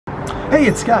Hey,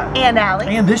 it's Scott. And Ali.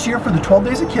 And this year for the 12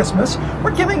 Days of KISSmas,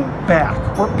 we're giving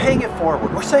back. We're paying it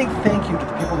forward. We're saying thank you to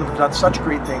the people that have done such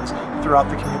great things throughout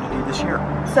the community this year.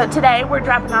 So today we're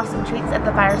dropping off some treats at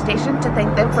the fire station to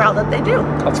thank them for all that they do.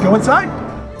 Let's go inside.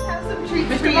 Have some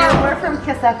treats for you. We're from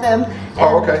Kiss FM.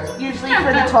 Oh, okay. Usually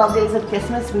for the 12 Days of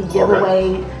KISSmas, we give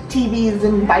away TVs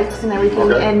and bikes and everything.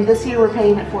 Okay. And this year we're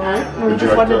paying it forward. And we Would you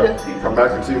just like wanted to come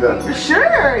back and see that?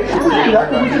 Sure.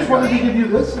 We just wanted to give you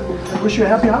this and wish you a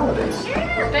happy holidays.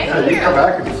 Thank Yeah, you can come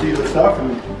back and see the stuff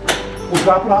and We'll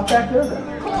drop it off back there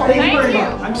then. Cool. Thank you very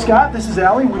much. I'm Scott. This is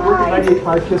Ali. We work at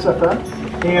 98.5 KISS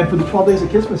FM. And for the 12 Days of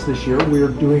KISSmas this year, we're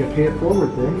doing a pay it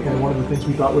forward thing. And one of the things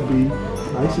we thought would be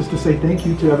nice is to say thank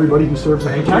you to everybody who serves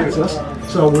and protects us.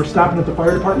 So we're stopping at the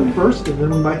fire department first, and then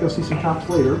we might go see some cops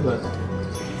later. But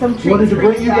Some treats wanted to for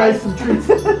bring you guys some treats.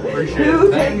 appreciate it.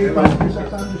 Thank you.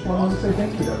 Just wanted to say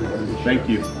thank you to everybody. Thank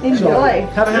you. Enjoy.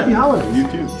 Have a happy holidays. You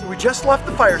too. So we just left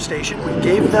the fire station. We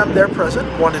gave them their present.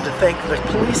 Wanted to thank the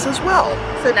police as well.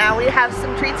 So now we have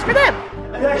some treats for them.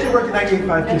 We actually work at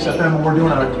 98.5 KISS FM, and we're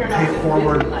doing a pay it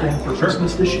forward thing for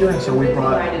Christmas this year, and so we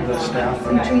brought the staff.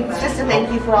 Treats just to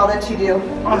thank you for all that you do.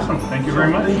 Awesome. Thank you very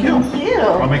much. Thank you. Thank you.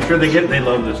 I'll make sure they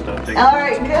love this stuff. All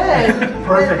right, good.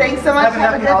 Perfect. Thanks so much. Have a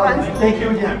happy good holidays. one. Thank you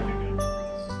again.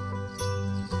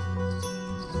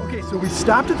 Okay, so we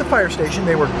stopped at the fire station.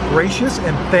 They were gracious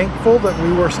and thankful that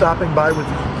we were stopping by with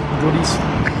goodies.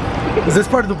 Is this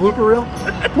part of the blooper reel?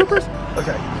 Bloopers?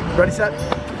 Okay, ready, set?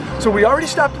 So we already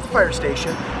stopped at the fire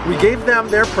station. We gave them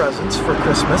their presents for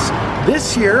Christmas.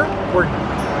 This year,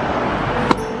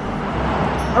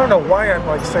 I don't know why I'm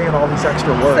like saying all these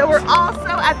extra words. So we're also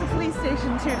at the police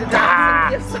station too to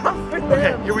drop some gifts off for them.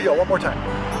 Okay, here we go, one more time.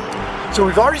 So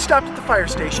we've already stopped at the fire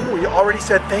station. We already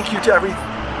said thank you to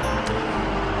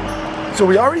So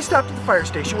we already stopped at the fire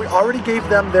station. We already gave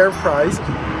them their prize.